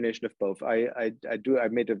it's a combination of both. I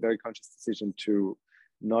made a very conscious decision to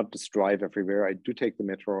not just drive everywhere. I do take the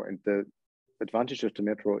metro, and the advantage of the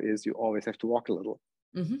metro is you always have to walk a little.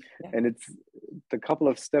 Mm-hmm. And it's the couple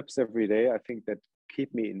of steps every day, I think, that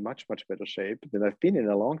keep me in much, much better shape than I've been in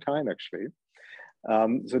a long time, actually.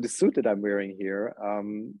 So the suit that I'm wearing here,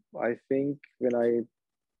 I think when I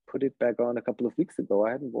put it back on a couple of weeks ago,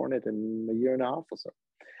 I hadn't worn it in a year and a half or so.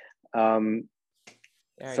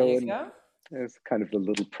 There you go. It's kind of the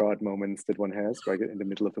little proud moments that one has right in the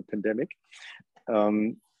middle of a pandemic.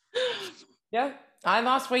 Yeah, I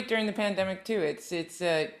lost weight during the pandemic too. It's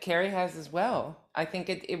Carrie has as well. I think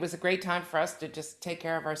it was a great time for us to just take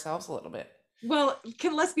care of ourselves a little bit. Well,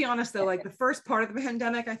 let's be honest though, like the first part of the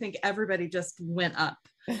pandemic, I think everybody just went up.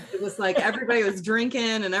 It was like everybody was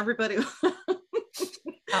drinking and everybody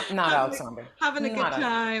not Alexander. having a good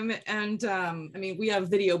time. And I mean, we have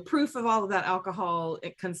video proof of all of that alcohol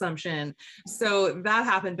consumption. So that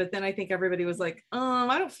happened. But then I think everybody was like,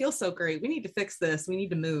 I don't feel so great. We need to fix this. We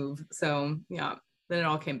need to move. So yeah, then it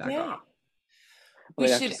all came back off. I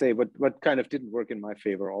have to say, what kind of didn't work in my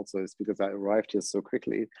favor also is because I arrived here so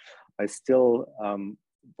quickly. I still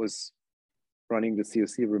was running the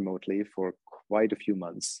COC remotely for quite a few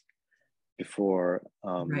months before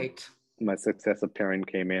my successor parent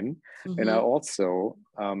came in. Mm-hmm. And I also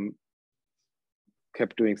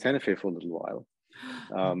kept doing Santa Fe for a little while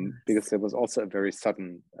because there was also a very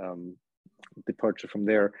sudden departure from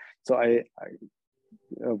there. So I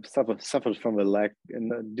suffered from a lack,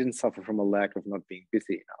 and didn't suffer from a lack of not being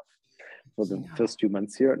busy enough for the first 2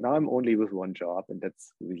 months here. Now I'm only with one job, and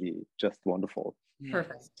that's really just wonderful.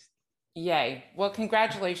 Perfect. Yay. Well,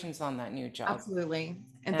 congratulations on that new job. Absolutely.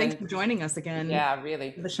 And thanks for joining us again. Yeah,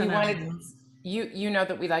 really. You know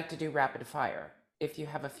that we like to do rapid fire if you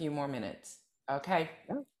have a few more minutes. Okay.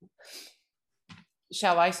 Yeah.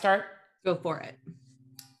 Shall I start? Go for it.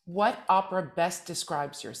 What opera best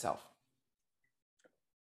describes yourself?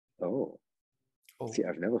 Oh. See,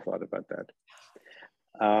 I've never thought about that.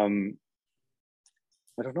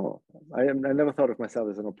 I don't know. I never thought of myself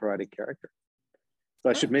as an operatic character. So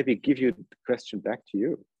I should maybe give you the question back to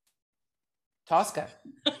you. Tosca.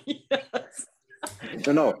 Yes.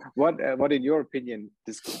 No. What in your opinion,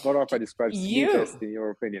 what opera describes you best in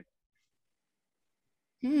your opinion?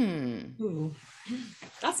 Ooh.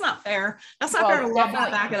 That's not fair. That's not fair to look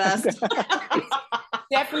back at us.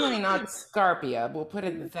 Definitely not Scarpia. We'll put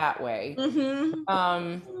it that way.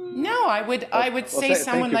 Mm-hmm. No, I would say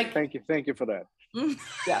someone like. Thank you for that.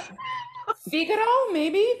 Yeah, Figaro,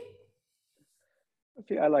 maybe.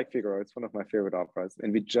 I like Figaro. It's one of my favorite operas,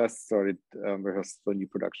 and we just started rehearsal for a new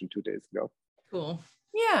production 2 days ago. Cool.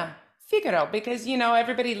 Yeah, Figaro, because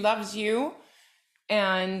everybody loves you,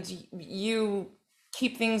 and you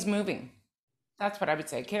keep things moving. That's what I would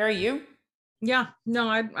say. Carrie, you? Yeah, no,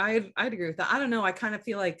 I'd agree with that. I don't know. I kind of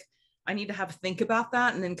feel like I need to have a think about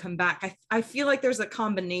that and then come back. I feel like there's a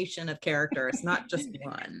combination of characters, not just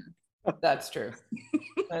one. That's true.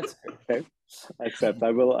 That's true. Okay, I accept. I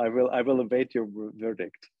will await your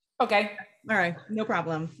verdict. Okay. All right, no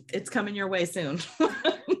problem. It's coming your way soon.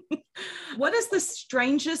 What is the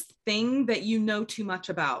strangest thing that you know too much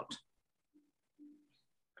about?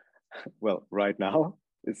 Well, right now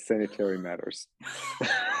it's sanitary matters.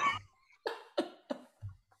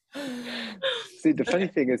 See, the funny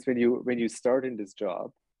thing is when you start in this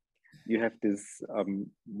job, you have this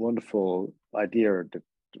wonderful idea that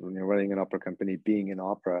when you're running an opera company, being an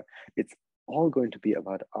opera, it's all going to be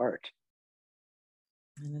about art.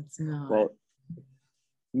 And it's not. Well,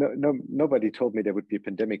 nobody told me there would be a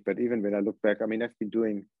pandemic, but even when I look back, I mean, I've been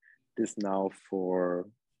doing this now for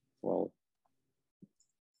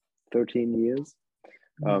 13 years,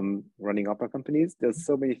 running opera companies. There's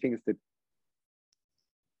so many things that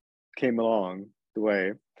came along the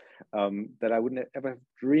way that I wouldn't ever have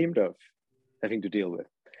dreamed of having to deal with.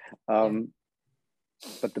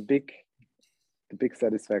 But the big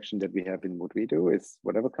satisfaction that we have in what we do is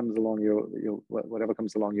whatever comes along your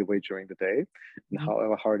way during the day, and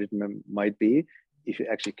however hard it might be, if you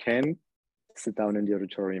actually can sit down in the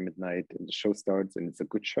auditorium at night and the show starts and it's a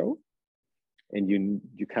good show, and you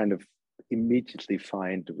kind of immediately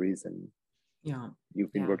find the reason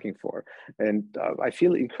you've been working for. And I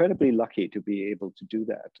feel incredibly lucky to be able to do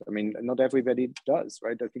that. I mean, not everybody does,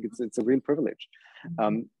 right? I think it's a real privilege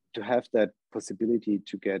to have that possibility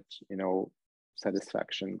to get,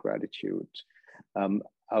 satisfaction, gratitude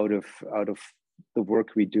out of the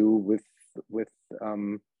work we do with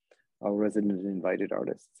our resident and invited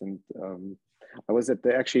artists. And I was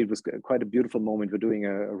actually, it was quite a beautiful moment. We're doing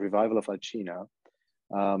a revival of Alcina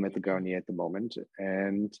at the Garnier at the moment.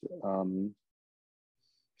 And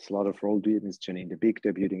it's a lot of role doing. It's Janine de Beek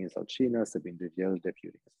debuting as Alcina, Sabine de Viel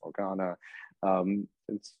debuting as Morgana.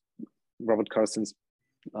 It's Robert Carson's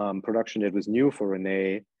production that was new for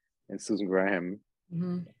Renee and Susan Graham.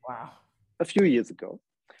 Wow. A few years ago.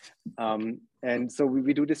 And so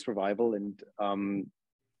we do this revival, and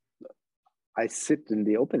I sit in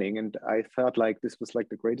the opening and I felt like this was like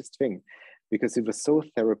the greatest thing, because it was so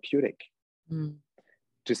therapeutic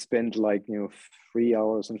to spend 3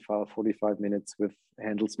 hours and 45 minutes with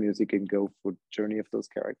Handel's music and go for the journey of those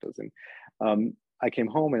characters. And I came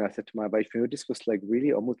home and I said to my wife, this was like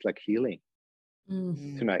really almost like healing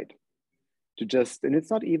tonight. To just, and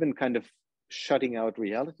it's not even kind of shutting out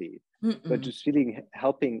reality, but just feeling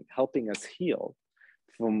helping us heal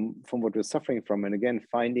from what we're suffering from, and again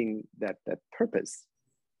finding that purpose.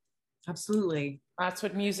 Absolutely, that's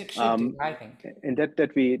what music should do, I think. And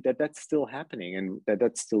that's still happening, and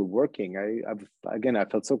that's still working. I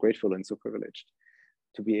felt so grateful and so privileged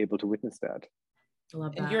to be able to witness that. I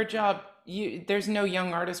love that. And your job, there's no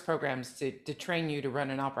young artist programs to train you to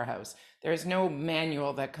run an opera house. There's no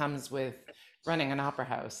manual that comes with running an opera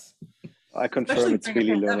house. I confirm it's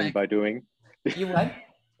really learning by doing. You what?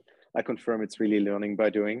 I confirm it's really learning by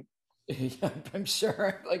doing. Yeah, I'm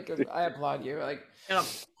sure. I applaud you.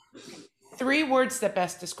 3 words that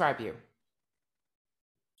best describe you.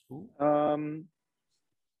 The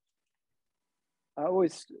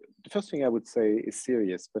first thing I would say is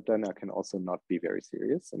serious, but then I can also not be very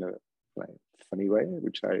serious in a funny way,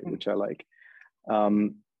 which I like.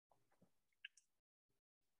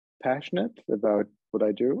 Passionate about what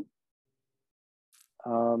I do.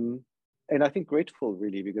 And I think grateful,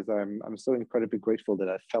 really, because I'm so incredibly grateful that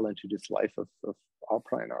I fell into this life of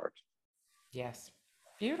opera and art. Yes.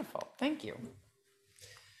 Beautiful. Thank you.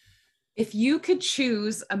 If you could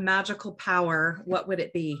choose a magical power, what would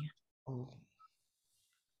it be?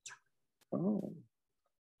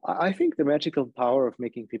 I think the magical power of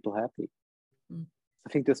making people happy. I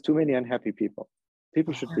think there's too many unhappy people.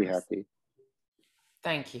 People should be happy.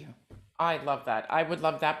 Thank you. I love that. I would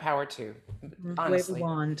love that power too, honestly. Wave a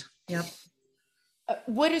wand. Yep.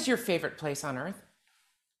 What is your favorite place on earth?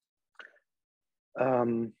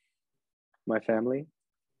 My family.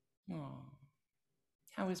 Oh.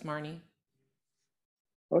 How is Marnie?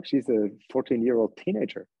 Oh, she's a 14-year-old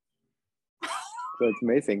teenager. So it's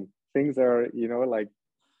amazing. Things are,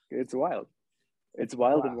 it's wild. It's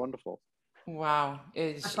wild and wonderful. Wow.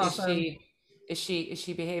 Is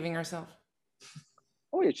she behaving herself?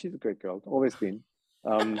 Oh yeah, she's a great girl. Always been.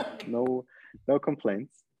 No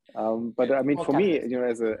complaints. But I mean, for me,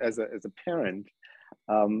 as a parent,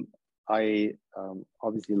 I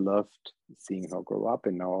obviously loved seeing her grow up,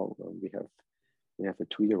 and now we have a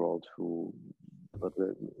 2-year-old who,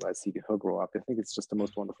 I see her grow up. I think it's just the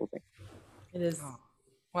most wonderful thing. It is. Oh.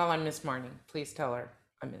 Well, I miss Marnie. Please tell her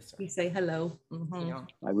I miss her. You say hello.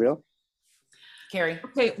 I will. Carrie.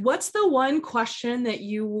 Okay, what's the one question that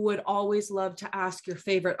you would always love to ask your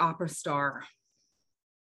favorite opera star?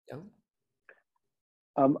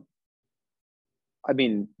 I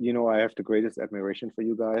mean, I have the greatest admiration for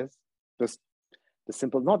you guys. Just the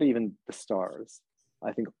simple, not even the stars.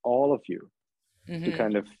 I think all of you to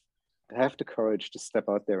kind of have the courage to step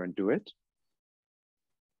out there and do it.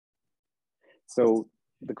 So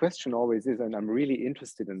the question always is, and I'm really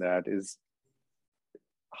interested in that, is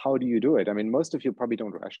how do you do it? I mean, most of you probably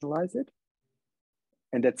don't rationalize it.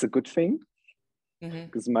 And that's a good thing,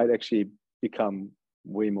 because it might actually become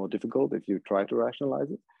way more difficult if you try to rationalize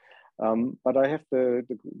it. But I have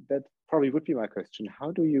that probably would be my question.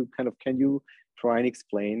 How do you can you try and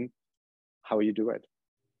explain how you do it?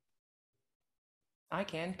 I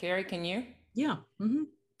can. Carrie, can you? Yeah.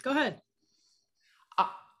 Go ahead.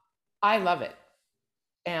 I love it.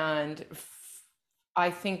 And I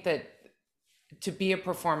think that to be a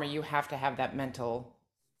performer, you have to have that mental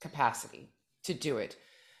capacity to do it.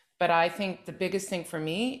 But I think the biggest thing for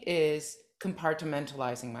me is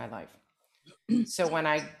compartmentalizing my life. So when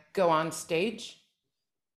I go on stage,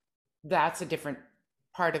 that's a different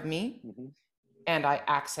part of me. And I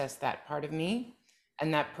access that part of me.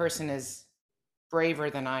 And that person is braver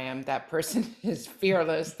than I am. That person is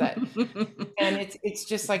fearless. And it's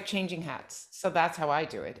just like changing hats. So that's how I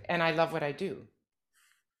do it. And I love what I do.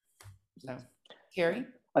 So, Carrie?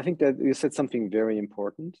 I think that you said something very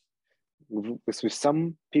important. With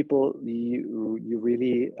some people, you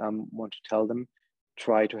really want to tell them,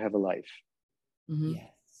 try to have a life. Mm-hmm. Yes.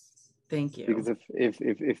 Thank you. Because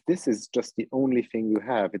if this is just the only thing you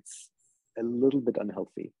have, it's a little bit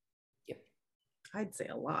unhealthy. Yep. I'd say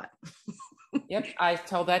a lot. Yep. I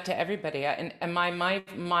tell that to everybody. And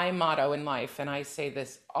my motto in life, and I say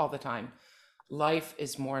this all the time, life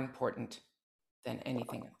is more important than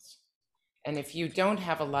anything else. And if you don't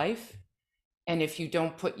have a life, and if you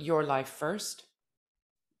don't put your life first,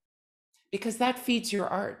 because that feeds your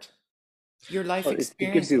art, your life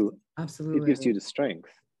experience. Absolutely. It gives you the strength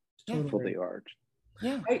Yeah. for the art.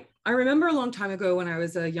 Yeah. I remember a long time ago when I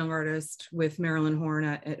was a young artist with Marilyn Horn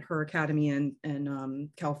at her academy in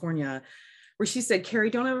California, where she said,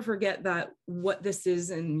 Carrie, don't ever forget that what this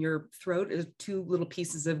is in your throat is 2 little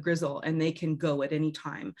pieces of grizzle and they can go at any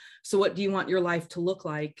time. So what do you want your life to look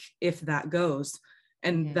like if that goes?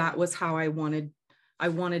 And that was how I wanted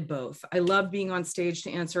both. I love being on stage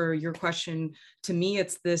to answer your question. To me,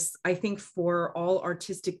 it's this, I think for all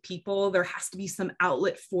artistic people, there has to be some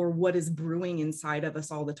outlet for what is brewing inside of us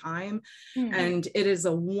all the time. Mm-hmm. And it is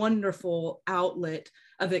a wonderful outlet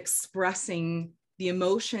of expressing the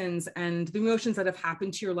emotions that have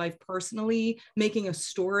happened to your life personally, making a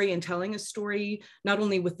story and telling a story, not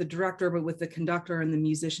only with the director, but with the conductor and the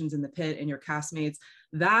musicians in the pit and your castmates.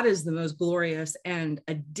 That is the most glorious and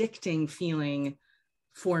addicting feeling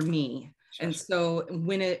for me. Sure. And so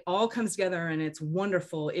when it all comes together and it's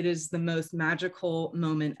wonderful, it is the most magical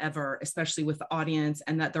moment ever, especially with the audience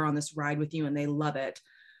and that they're on this ride with you and they love it.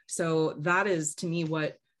 So that is to me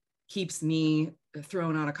what keeps me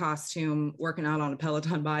throwing on a costume, working out on a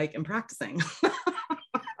Peloton bike and practicing.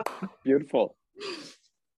 Beautiful.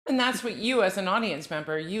 And that's what you as an audience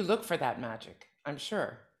member, you look for that magic, I'm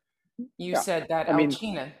sure. You said that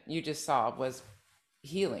Alcina you just saw was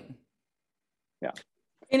healing. Yeah.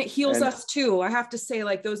 And it heals us too. I have to say,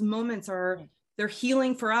 like, those moments they're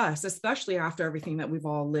healing for us, especially after everything that we've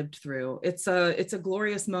all lived through. It's a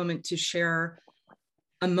glorious moment to share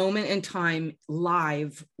a moment in time,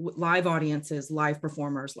 live audiences, live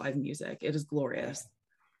performers, live music. It is glorious.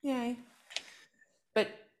 Yay. But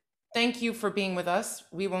thank you for being with us.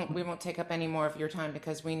 We won't take up any more of your time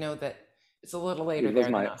because we know that it's a little later there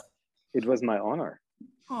than us. It was my honor.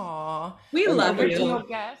 Aw. We love you.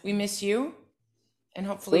 We miss you. And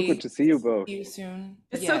hopefully so good to see you both. See you soon.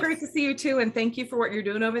 It's so great to see you too. And thank you for what you're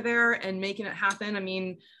doing over there and making it happen. I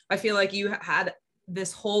mean, I feel like you had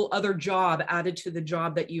this whole other job added to the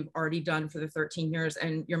job that you've already done for the 13 years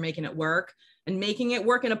and you're making it work and making it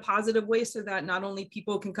work in a positive way so that not only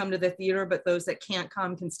people can come to the theater, but those that can't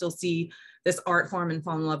come can still see this art form and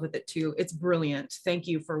fall in love with it too. It's brilliant. Thank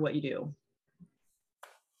you for what you do.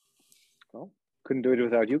 Well, couldn't do it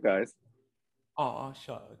without you guys. Aw,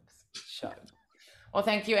 shucks. Well,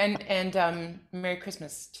 thank you, and Merry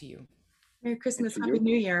Christmas to you. Merry Christmas, Happy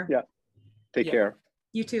New Year. Yeah. Take care.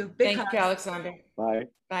 You too. Thank you, Alexander. Bye.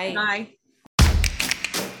 Bye. Bye.